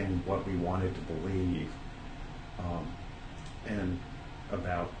constructing what we wanted to believe, and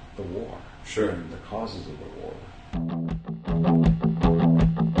about the war, and the causes of the war.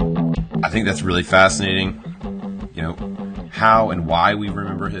 I think that's really fascinating. How and why we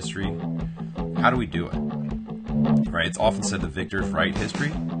remember history. How do we do it? Right? It's often said the victors write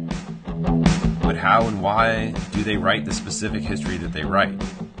history. But how and why do they write the specific history that they write?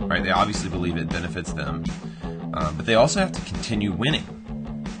 Right? They obviously believe it benefits them. But they also have to continue winning.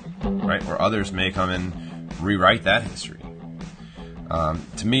 Right? Or others may come and rewrite that history.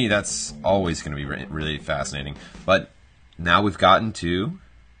 To me, that's always going to be really fascinating. But now we've gotten to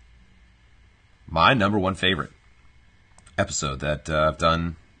my number one favorite episode that I've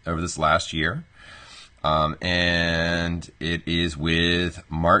done over this last year. And it is with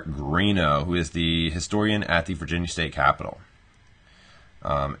Mark Greeno, who is the historian at the Virginia State Capitol.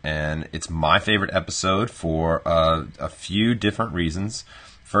 And it's my favorite episode for a few different reasons.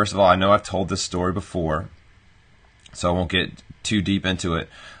 First of all, I know I've told this story before, so I won't get too deep into it.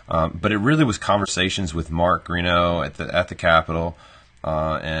 But it really was conversations with Mark Greeno at the Capitol,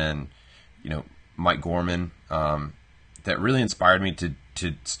 and Mike Gorman, that really inspired me to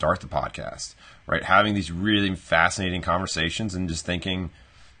start the podcast. Right, having these really fascinating conversations and just thinking,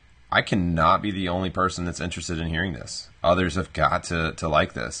 I cannot be the only person that's interested in hearing this. Others have got to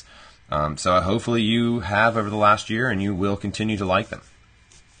like this. So hopefully you have over the last year, and you will continue to like them.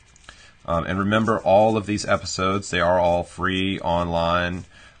 And remember, all of these episodes, they are all free online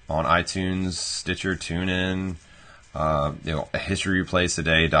on iTunes, Stitcher, TuneIn,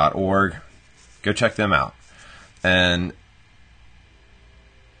 historyreplaystoday.org. Go check them out. And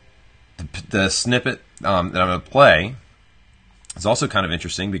the snippet that I'm going to play is also kind of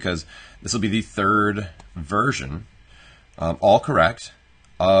interesting, because this will be the third version, all correct,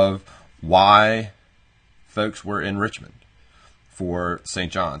 of why folks were in Richmond for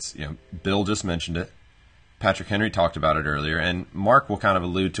St. John's. Bill just mentioned it. Patrick Henry talked about it earlier, and Mark will kind of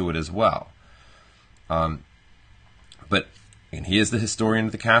allude to it as well. But he is the historian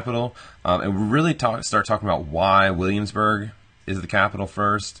of the Capitol, and we really start talking about why Williamsburg is the capital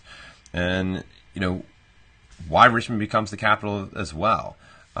first, and why Richmond becomes the capital as well.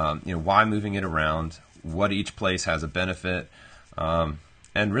 Why moving it around, what each place has a benefit,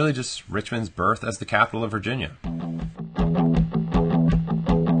 and really just Richmond's birth as the capital of Virginia.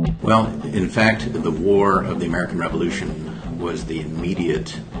 Well, in fact, the War of the American Revolution was the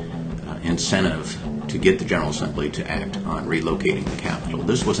immediate incentive to get the General Assembly to act on relocating the capital.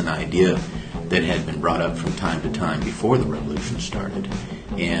 This was an idea that had been brought up from time to time before the Revolution started.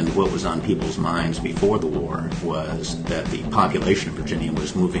 And what was on people's minds before the war was that the population of Virginia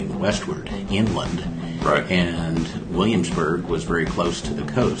was moving westward, inland. Right. And Williamsburg was very close to the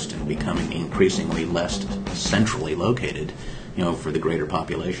coast and becoming increasingly less centrally located, for the greater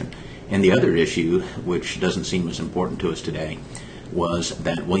population. And the other issue, which doesn't seem as important to us today, was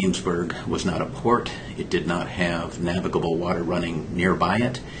that Williamsburg was not a port. It did not have navigable water running nearby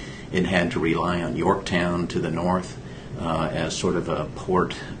it. It had to rely on Yorktown to the north as sort of a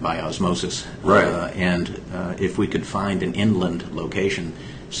port by osmosis. Right. And if we could find an inland location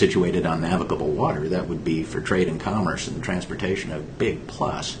situated on navigable water, that would be, for trade and commerce and transportation, a big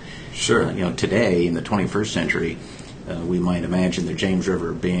plus. Sure. Today, in the 21st century, we might imagine the James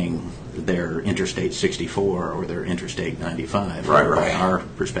River being their Interstate 64 or their Interstate 95 by our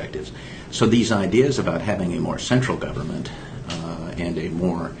perspectives. So these ideas about having a more central government and a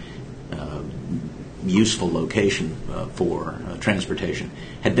more useful location for transportation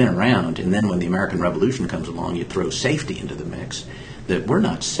had been around, and then when the American Revolution comes along, you throw safety into the mix, that we're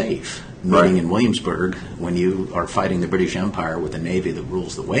not safe meeting in Williamsburg when you are fighting the British Empire with a navy that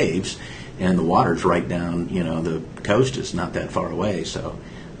rules the waves, and the water's right down, the coast is not that far away. So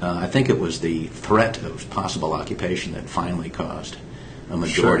I think it was the threat of possible occupation that finally caused a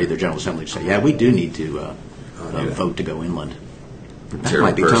majority of the General Assembly to say, yeah, we do need to vote to go inland. That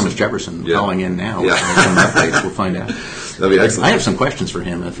might be Thomas Jefferson calling in now. With some updates. We'll find out. That'd be excellent. I have some questions for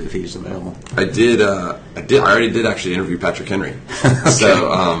him if he's available. I already did actually interview Patrick Henry. Okay. So,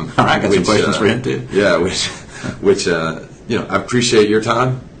 all right, I got some questions for him too. Yeah, which I appreciate your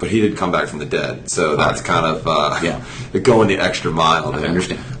time, but he did come back from the dead, so that's kind of going the extra mile there. I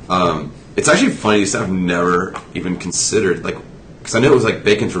understand. It's actually funny. You said I've never even considered, like, because I know it was like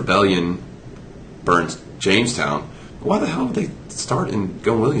Bacon's Rebellion burns Jamestown. Why the hell would they start and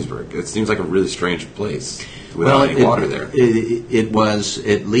go in Williamsburg? It seems like a really strange place without any water there. It was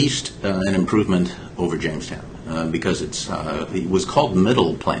at least an improvement over Jamestown because it was called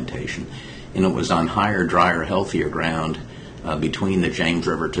Middle Plantation, and it was on higher, drier, healthier ground between the James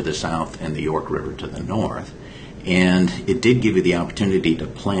River to the south and the York River to the north. And it did give you the opportunity to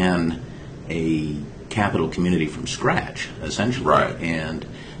plan a capital community from scratch, essentially. Right. And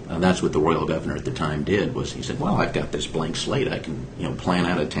that's what the royal governor at the time did. Was he said, "Well, I've got this blank slate. I can, plan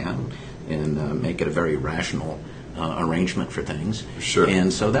out a town and make it a very rational arrangement for things." Sure.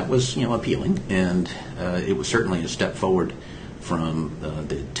 And so that was, appealing, and it was certainly a step forward from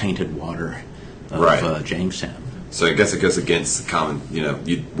the tainted water of Right. Jamestown. So I guess it goes against the common,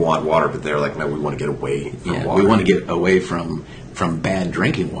 you want water, but they're like, no, we want to get away from water. We want to get away from bad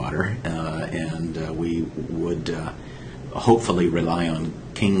drinking water, and we would hopefully rely on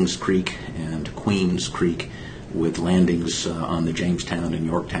Kings Creek and Queens Creek with landings on the Jamestown and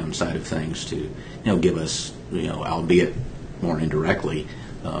Yorktown side of things to, give us, albeit more indirectly,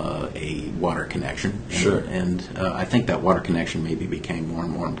 a water connection. Sure. And I think that water connection maybe became more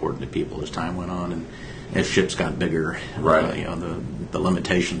and more important to people as time went on, and as ships got bigger, Right. The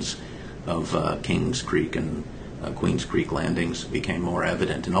limitations of Kings Creek and Queens Creek landings became more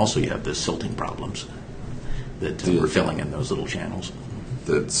evident, and also you have the silting problems that were filling in those little channels.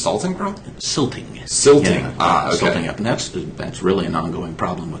 The salting problem? Silting. Silting. Yeah, Okay. silting up, and that's really an ongoing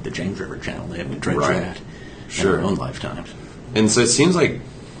problem with the James River Channel. They have to dredge Right. that Sure. in their own lifetimes. And so it seems like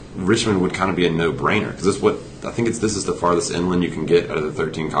Richmond would kind of be a no-brainer because this is the farthest inland you can get out of the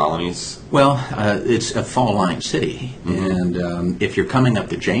 13 colonies. Well, it's a fall line city, Mm-hmm. and if you're coming up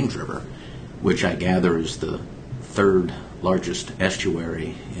the James River, which I gather is the third largest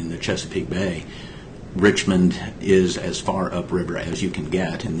estuary in the Chesapeake Bay, Richmond is as far upriver as you can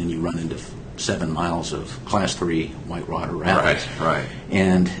get, and then you run into 7 miles of Class 3 whitewater rapids. Right.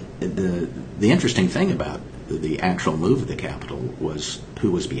 And the interesting thing about the actual move of the capital was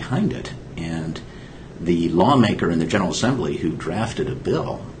who was behind it, and the lawmaker in the General Assembly who drafted a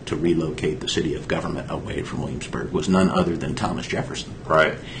bill to relocate the city of government away from Williamsburg was none other than Thomas Jefferson.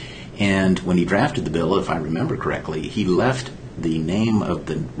 Right. And when he drafted the bill, if I remember correctly, he left the name of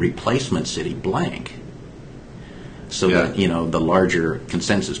the replacement city blank so that, the larger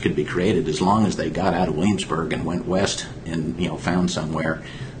consensus could be created. As long as they got out of Williamsburg and went west and, found somewhere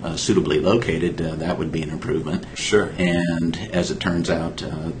suitably located, that would be an improvement. Sure. And as it turns out,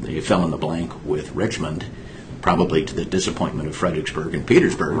 they fell in the blank with Richmond, probably to the disappointment of Fredericksburg and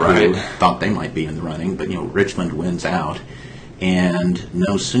Petersburg, Right. who thought they might be in the running. But, Richmond wins out. And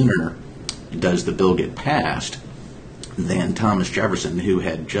no sooner does the bill get passed than Thomas Jefferson, who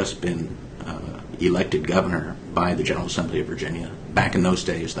had just been elected governor by the General Assembly of Virginia. Back in those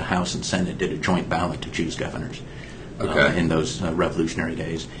days, the House and Senate did a joint ballot to choose governors in those revolutionary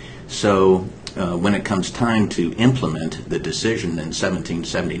days. So when it comes time to implement the decision in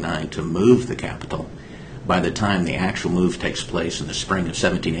 1779 to move the capital, by the time the actual move takes place in the spring of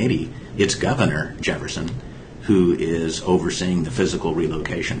 1780, it's Governor Jefferson who is overseeing the physical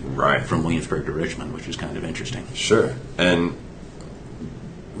relocation from Williamsburg to Richmond, which is kind of interesting. Sure. And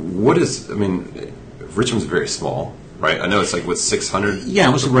Richmond's very small, right? I know it's like, 600? Yeah,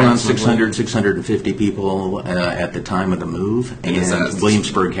 it was around 600, 650 people at the time of the move, and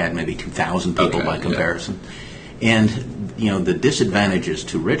Williamsburg had maybe 2,000 people by comparison. Yeah. And, the disadvantages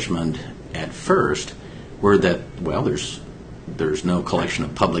to Richmond at first were that, well, there's no collection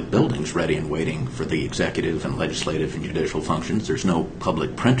of public buildings ready and waiting for the executive and legislative and judicial functions. There's no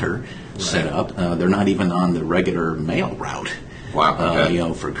public printer set up. They're not even on the regular mail route. Wow.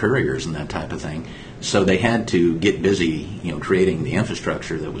 Okay. For couriers and that type of thing. So they had to get busy, creating the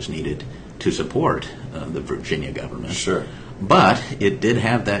infrastructure that was needed to support the Virginia government. Sure. But it did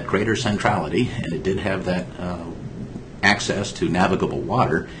have that greater centrality, and it did have that access to navigable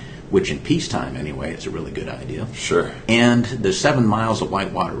water, which in peacetime anyway is a really good idea. Sure. And the 7 miles of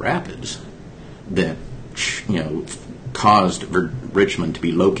whitewater rapids that, caused Richmond to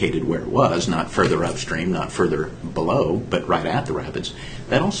be located where it was, not further upstream, not further below, but right at the rapids,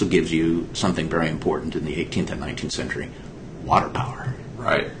 that also gives you something very important in the 18th and 19th century, water power.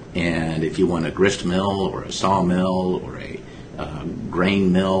 Right. And if you want a grist mill or a sawmill or a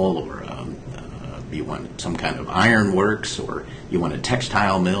grain mill, or you want some kind of iron works, or you want a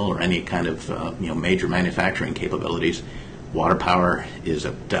textile mill, or any kind of major manufacturing capabilities, water power is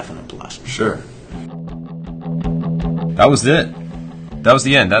a definite plus. Sure. That was it. that was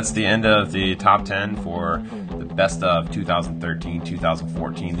the end. That's the end of the top 10 for the best of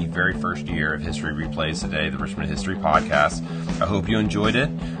 2013-2014, the very first year of History Replays Today, the Richmond History Podcast. I hope you enjoyed it.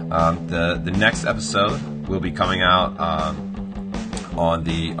 The next episode will be coming out on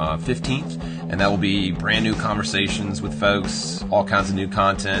the 15th, and that will be brand new conversations with folks, all kinds of new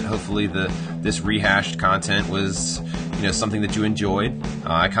content. Hopefully this rehashed content was something that you enjoyed.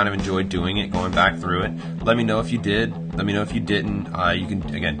 I kind of enjoyed doing it, going back through it. Let me know if you did. Let me know if you didn't. You can,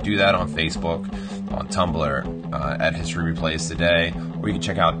 again, do that on Facebook, on Tumblr, at History Replays Today, or you can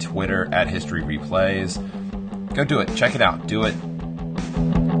check out Twitter at History Replays. Go do it. Check it out. Do it.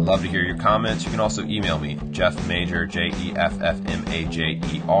 Love to hear your comments. You can also email me, Jeff Major,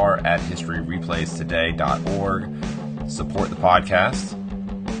 JEFFMAJER, at historyreplaystoday.org. Support the podcast.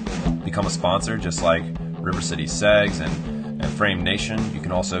 Become a sponsor, just like River City Segs and Frame Nation. You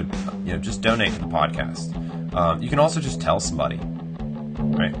can also, just donate to the podcast. You can also just tell somebody,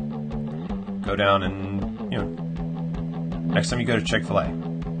 right? Go down and, next time you go to Chick-fil-A,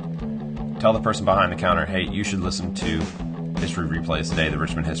 tell the person behind the counter, hey, you should listen to History Replays Today, the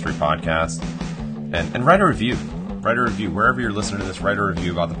Richmond History Podcast, and write a review. Write a review. Wherever you're listening to this, write a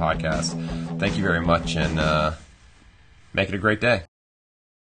review about the podcast. Thank you very much, and make it a great day.